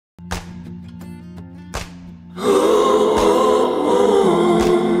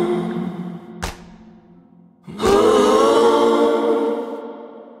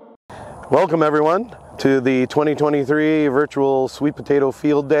Welcome everyone to the 2023 virtual sweet potato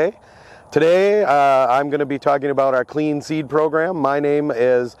field day. Today I'm going to be talking about our clean seed program. My name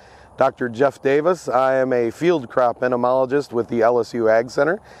is Dr. Jeff Davis. I am a field crop entomologist with the LSU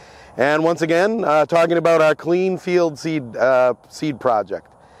AgCenter. And once again, talking about our clean field seed project.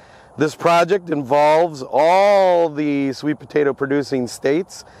 This project involves all the sweet potato producing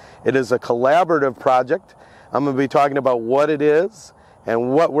states. It is a collaborative project. I'm going to be talking about what it is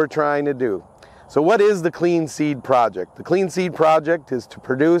and what we're trying to do. So what is the Clean Seed Project? The Clean Seed Project is to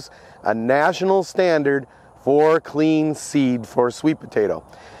produce a national standard for clean seed for sweet potato.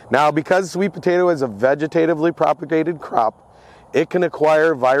 Now, because sweet potato is a vegetatively propagated crop, it can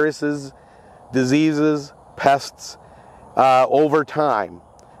acquire viruses, diseases, pests over time.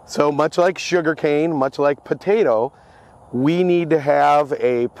 So much like sugarcane, much like potato, we need to have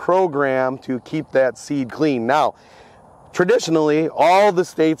a program to keep that seed clean. Now, traditionally, all the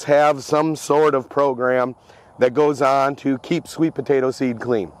states have some sort of program that goes on to keep sweet potato seed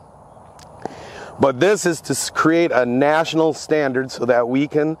clean. But this is to create a national standard so that we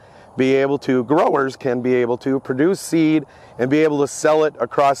can be able to, growers can be able to produce seed and be able to sell it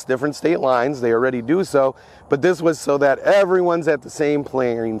across different state lines. They already do so, but this was so that everyone's at the same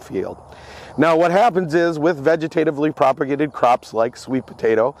playing field. Now what happens is with vegetatively propagated crops like sweet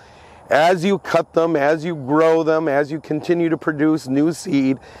potato, as you cut them, as you grow them, as you continue to produce new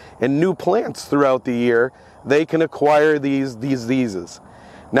seed and new plants throughout the year, they can acquire these diseases.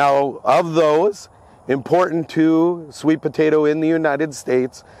 Now, of those, important to sweet potato in the United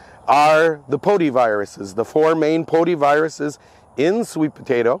States are the potiviruses. The four main potiviruses in sweet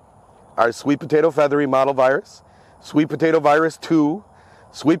potato are sweet potato feathery mottle virus, sweet potato virus 2,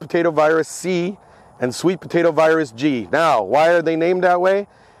 sweet potato virus C, and sweet potato virus G. Now, why are they named that way?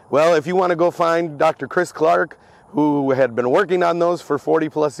 Well, if you want to go find Dr. Chris Clark, who had been working on those for 40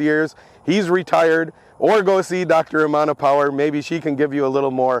 plus years, he's retired, or go see Dr. Amana Power. Maybe she can give you a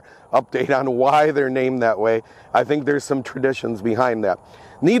little more update on why they're named that way. I think there's some traditions behind that.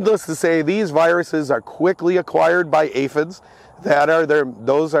 Needless to say, these viruses are quickly acquired by aphids.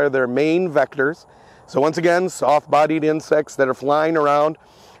 Those are their main vectors. So once again, soft-bodied insects that are flying around,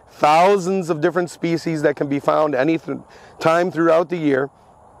 thousands of different species that can be found any time throughout the year,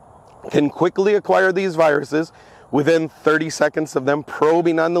 can quickly acquire these viruses within 30 seconds of them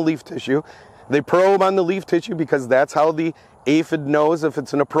probing on the leaf tissue. They probe on the leaf tissue because that's how the aphid knows if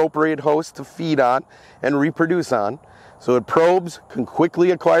it's an appropriate host to feed on and reproduce on. So it probes, can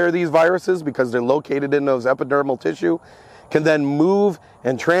quickly acquire these viruses because they're located in those epidermal tissue, can then move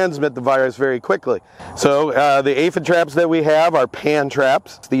and transmit the virus very quickly. So the aphid traps that we have are pan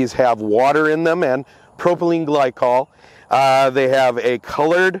traps. These have water in them and propylene glycol. They have a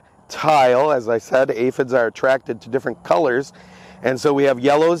colored tile. As I said, aphids are attracted to different colors, and so we have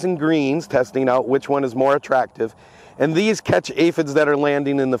yellows and greens, testing out which one is more attractive. And these catch aphids that are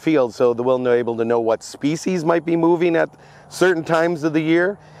landing in the field, so that we'll be able to know what species might be moving at certain times of the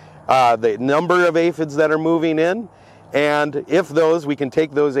year, the number of aphids that are moving in, and if those, we can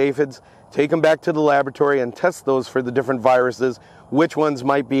take those aphids, take them back to the laboratory and test those for the different viruses, which ones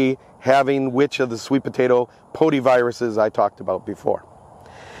might be having which of the sweet potato potiviruses I talked about before.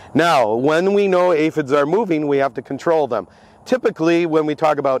 Now, when we know aphids are moving, we have to control them. Typically, when we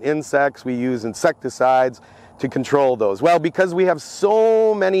talk about insects, we use insecticides to control those. Well, because we have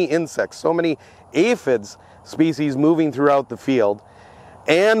so many insects, so many aphids species moving throughout the field,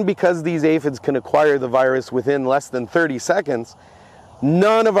 and because these aphids can acquire the virus within less than 30 seconds,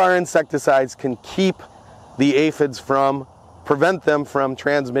 none of our insecticides can keep the aphids prevent them from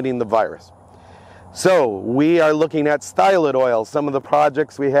transmitting the virus. So we are looking at stylet oils. Some of the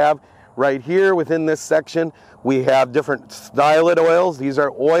projects we have right here within this section, we have different stylet oils. These are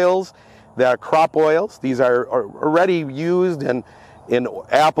oils that are crop oils. These are already used in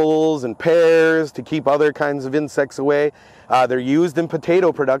apples and pears to keep other kinds of insects away. They're used in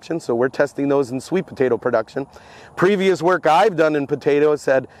potato production, so we're testing those in sweet potato production. Previous work I've done in potato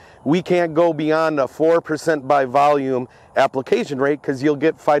said we can't go beyond a 4% by volume application rate because you'll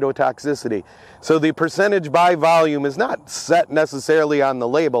get phytotoxicity. So the percentage by volume is not set necessarily on the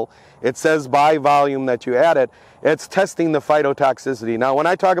label. It says by volume that you add it. It's testing the phytotoxicity. Now, when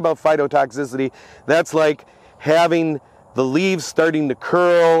I talk about phytotoxicity, that's like having the leaves starting to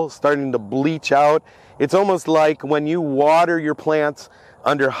curl, starting to bleach out. It's almost like when you water your plants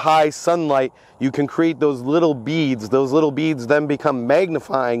under high sunlight, you can create those little beads. Those little beads then become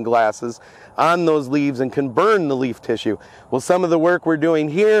magnifying glasses on those leaves and can burn the leaf tissue. Well, some of the work we're doing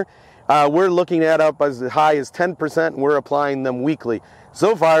here, we're looking at up as high as 10%, and we're applying them weekly.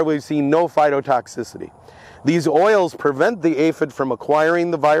 So far, we've seen no phytotoxicity. These oils prevent the aphid from acquiring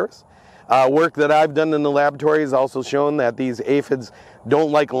the virus. Work that I've done in the laboratory has also shown that these aphids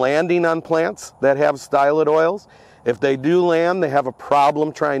don't like landing on plants that have stylet oils. If they do land, they have a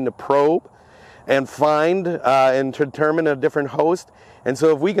problem trying to probe and find and determine a different host. And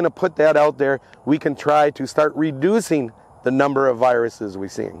so if we can put that out there, we can try to start reducing the number of viruses we're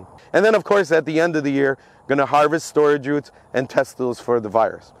seeing. And then of course at the end of the year, going to harvest storage roots and test those for the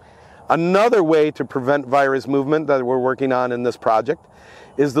virus. Another way to prevent virus movement that we're working on in this project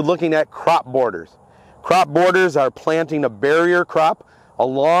is looking at crop borders. Crop borders are planting a barrier crop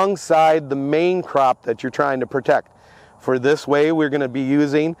alongside the main crop that you're trying to protect. For this way, we're going to be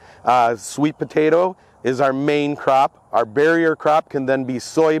using sweet potato is our main crop. Our barrier crop can then be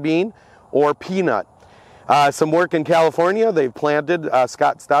soybean or peanut. Some work in California, they've planted,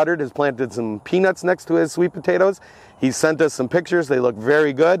 Scott Stoddard has planted some peanuts next to his sweet potatoes. He sent us some pictures, they look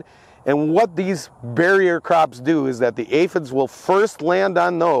very good. And what these barrier crops do is that the aphids will first land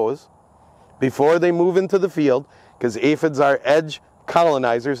on those before they move into the field, because aphids are edge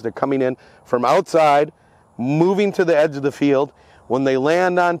colonizers. They're coming in from outside, moving to the edge of the field. When they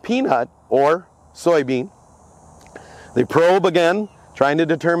land on peanut or soybean, they probe again, trying to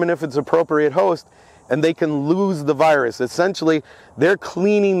determine if it's appropriate host, and they can lose the virus. Essentially, they're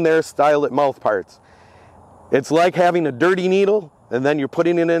cleaning their stylet mouth parts. It's like having a dirty needle, and then you're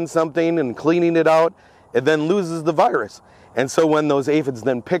putting it in something and cleaning it out, it then loses the virus. And so when those aphids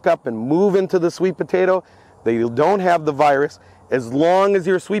then pick up and move into the sweet potato, they don't have the virus as long as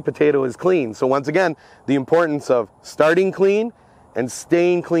your sweet potato is clean. So once again, the importance of starting clean and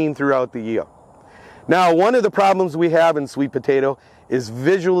staying clean throughout the year. Now, one of the problems we have in sweet potato is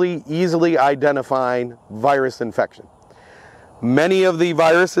visually easily identifying virus infection. Many of the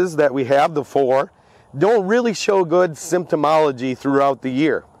viruses that we have, the 4, don't really show good symptomology throughout the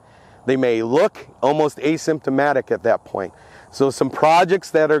year. They may look almost asymptomatic at that point. So some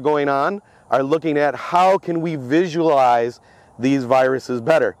projects that are going on are looking at how can we visualize these viruses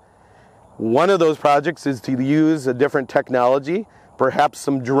better. One of those projects is to use a different technology, perhaps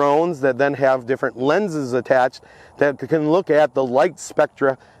some drones that then have different lenses attached that can look at the light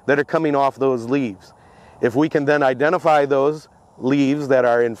spectra that are coming off those leaves. If we can then identify those leaves that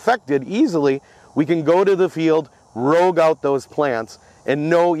are infected easily, we can go to the field, rogue out those plants, and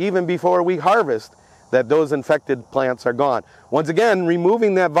know even before we harvest that those infected plants are gone. Once again,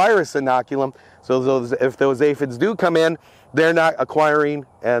 removing that virus inoculum, so if those aphids do come in, they're not acquiring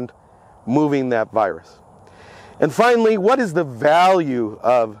and moving that virus. And finally, what is the value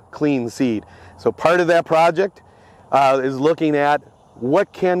of clean seed? So part of that project is looking at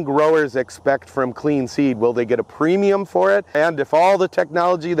what can growers expect from clean seed? Will they get a premium for it? And if all the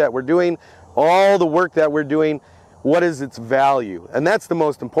technology that we're doing, all the work that we're doing, what is its value? And that's the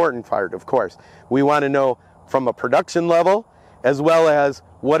most important part, of course. We want to know from a production level, as well as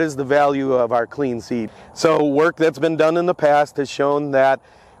what is the value of our clean seed. So work that's been done in the past has shown that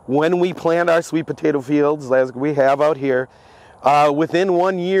when we plant our sweet potato fields, as we have out here, within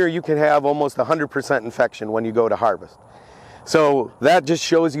 1 year you can have almost 100% infection when you go to harvest. So that just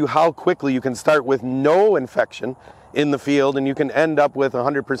shows you how quickly you can start with no infection in the field, and you can end up with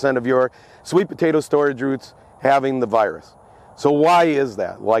 100% of your sweet potato storage roots having the virus. So why is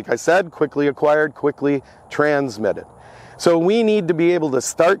that? Like I said, quickly acquired, quickly transmitted. So we need to be able to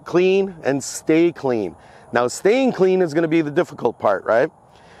start clean and stay clean. Now, staying clean is going to be the difficult part, right?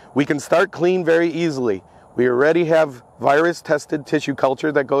 We can start clean very easily. We already have virus-tested tissue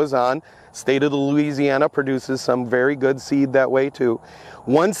culture that goes on. State of Louisiana produces some very good seed that way too.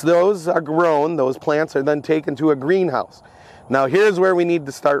 Once those are grown, those plants are then taken to a greenhouse. Now here's where we need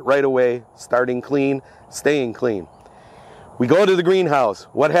to start right away, starting clean, staying clean. We go to the greenhouse.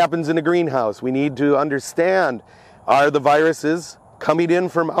 What happens in a greenhouse? We need to understand, are the viruses coming in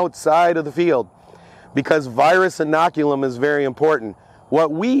from outside of the field? Because virus inoculum is very important.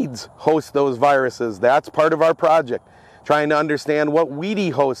 What weeds host those viruses? That's part of our project, trying to understand what weedy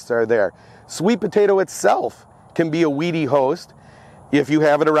hosts are there. Sweet potato itself can be a weedy host. If you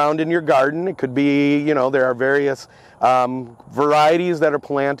have it around in your garden, it could be, you know, there are various varieties that are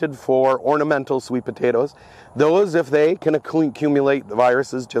planted for ornamental sweet potatoes. Those, if they can accumulate the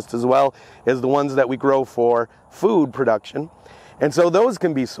viruses just as well as the ones that we grow for food production. And so those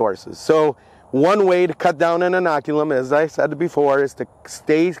can be sources. So one way to cut down an inoculum, as I said before, is to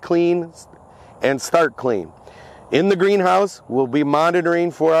stay clean and start clean. In the greenhouse, we'll be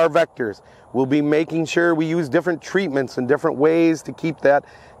monitoring for our vectors. We'll be making sure we use different treatments and different ways to keep that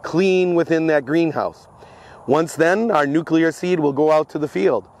clean within that greenhouse. Once then, our nuclear seed will go out to the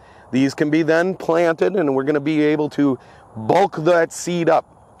field. These can be then planted, and we're going to be able to bulk that seed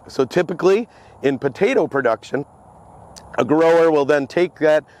up. So typically, in potato production, A grower will then take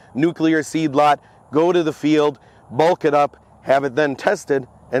that nuclear seed lot, go to the field, bulk it up, have it then tested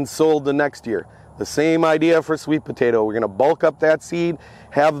and sold the next year. The same idea for sweet potato. We're going to bulk up that seed,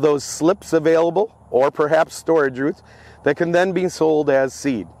 have those slips available, or perhaps storage roots that can then be sold as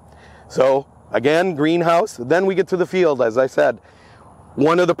seed. So again, greenhouse, then we get to the field, as I said.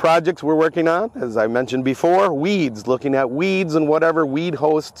 One of the projects we're working on, as I mentioned before, weeds, looking at weeds and whatever weed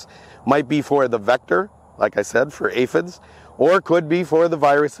hosts might be for the vector, like I said, for aphids, or could be for the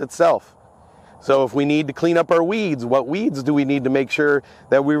virus itself. So if we need to clean up our weeds, what weeds do we need to make sure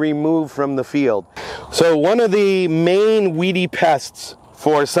that we remove from the field? So one of the main weedy pests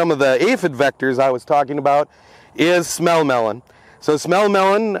for some of the aphid vectors I was talking about is smell melon. So smell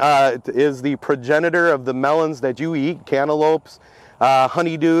melon is the progenitor of the melons that you eat, cantaloupes,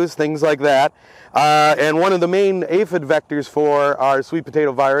 honeydews, things like that. And one of the main aphid vectors for our sweet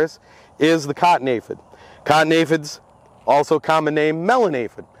potato virus is the cotton aphid. Cotton aphids, also common name melon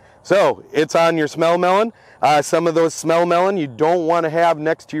aphid. So it's on your smell melon. Some of those smell melon you don't want to have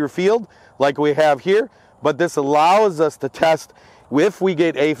next to your field like we have here, but this allows us to test if we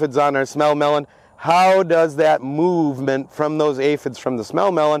get aphids on our smell melon, how does that movement from those aphids from the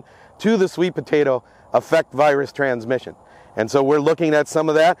smell melon to the sweet potato affect virus transmission? And so we're looking at some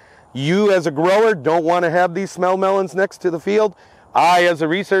of that. You as a grower don't want to have these smell melons next to the field. I as a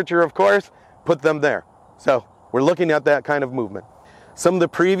researcher, of course, put them there. So we're looking at that kind of movement. Some of the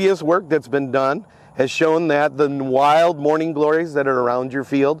previous work that's been done has shown that the wild morning glories that are around your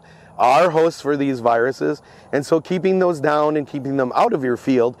field are hosts for these viruses, and so keeping those down and keeping them out of your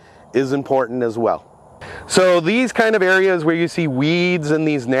field is important as well. So these kind of areas where you see weeds in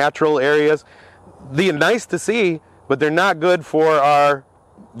these natural areas, they're nice to see, but they're not good for our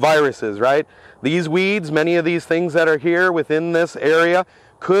viruses, right? These weeds, many of these things that are here within this area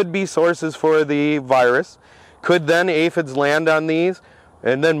could be sources for the virus. Could then aphids land on these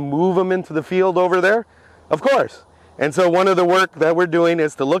and then move them into the field over there? Of course. And so one of the work that we're doing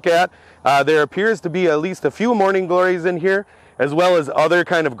is to look at, there appears to be at least a few morning glories in here, as well as other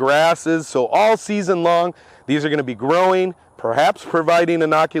kind of grasses. So all season long, these are going to be growing, perhaps providing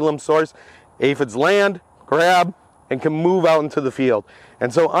inoculum source. Aphids land, grab, and can move out into the field.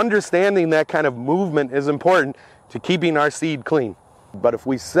 And so understanding that kind of movement is important to keeping our seed clean. But if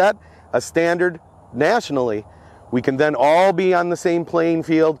we set a standard nationally, we can then all be on the same playing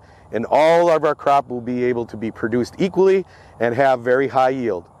field, and all of our crop will be able to be produced equally and have very high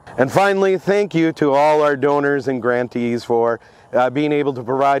yield. And finally, thank you to all our donors and grantees for being able to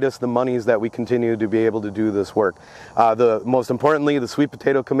provide us the monies that we continue to be able to do this work. Most importantly, the Sweet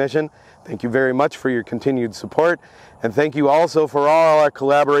Potato Commission, thank you very much for your continued support. And thank you also for all our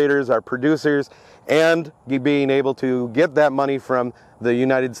collaborators, our producers, and being able to get that money from the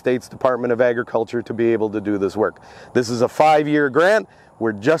United States Department of Agriculture to be able to do this work. This is a 5-year grant.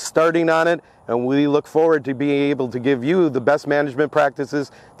 We're just starting on it, and we look forward to being able to give you the best management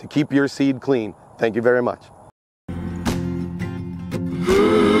practices to keep your seed clean. Thank you very much.